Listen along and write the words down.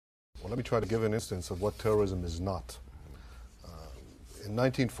Let me try to give an instance of what terrorism is not. In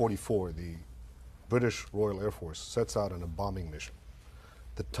 1944, the British Royal Air Force sets out on a bombing mission.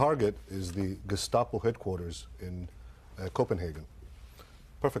 The target is the Gestapo headquarters in Copenhagen.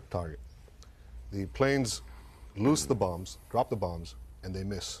 Perfect target. The planes loose the bombs, drop the bombs, and they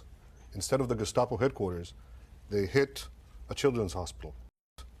miss. Instead of the Gestapo headquarters, they hit a children's hospital.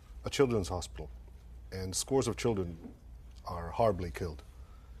 And scores of children are horribly killed.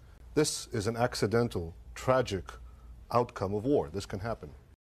 This is an accidental, tragic outcome of war. This can happen.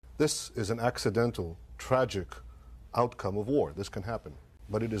 This is an accidental, tragic outcome of war. This can happen.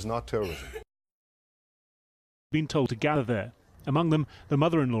 But it is not terrorism. Been told to gather there. Among them, the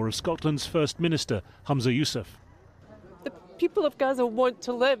mother-in-law of Scotland's First Minister, Humza Yousaf. The people of Gaza want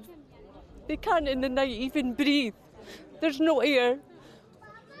to live. They can't in the night even breathe. There's no air.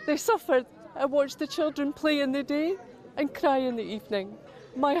 They suffer. I watch the children play in the day and cry in the evening.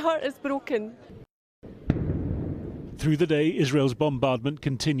 My heart is broken. Through the day, Israel's bombardment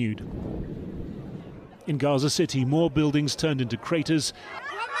continued. In Gaza City, more buildings turned into craters.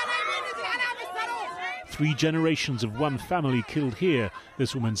 3 generations of one family killed here,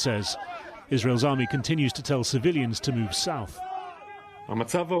 this woman says. Israel's army continues to tell civilians to move south.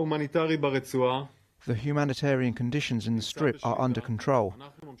 The humanitarian conditions in the Strip are under control.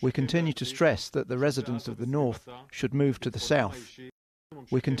 We continue to stress that the residents of the north should move to the south.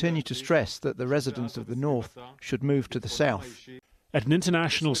 At an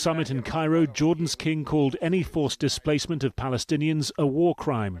international summit in Cairo, Jordan's king called any forced displacement of Palestinians a war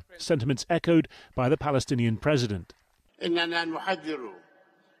crime, sentiments echoed by the Palestinian president.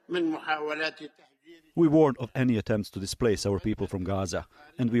 We warn of any attempts to displace our people from Gaza,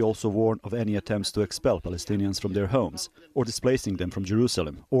 and we also warn of any attempts to expel Palestinians from their homes, or displacing them from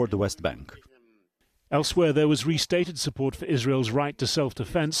Jerusalem or the West Bank. Elsewhere, there was restated support for Israel's right to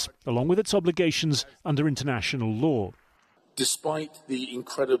self-defense, along with its obligations under international law. Despite the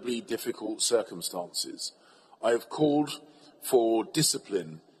incredibly difficult circumstances, I have called for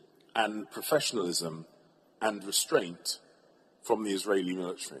discipline and professionalism and restraint from the Israeli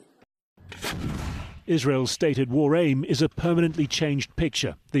military. Israel's stated war aim is a permanently changed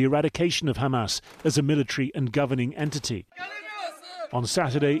picture, the eradication of Hamas as a military and governing entity. On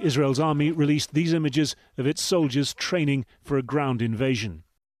Saturday, Israel's army released these images of its soldiers training for a ground invasion.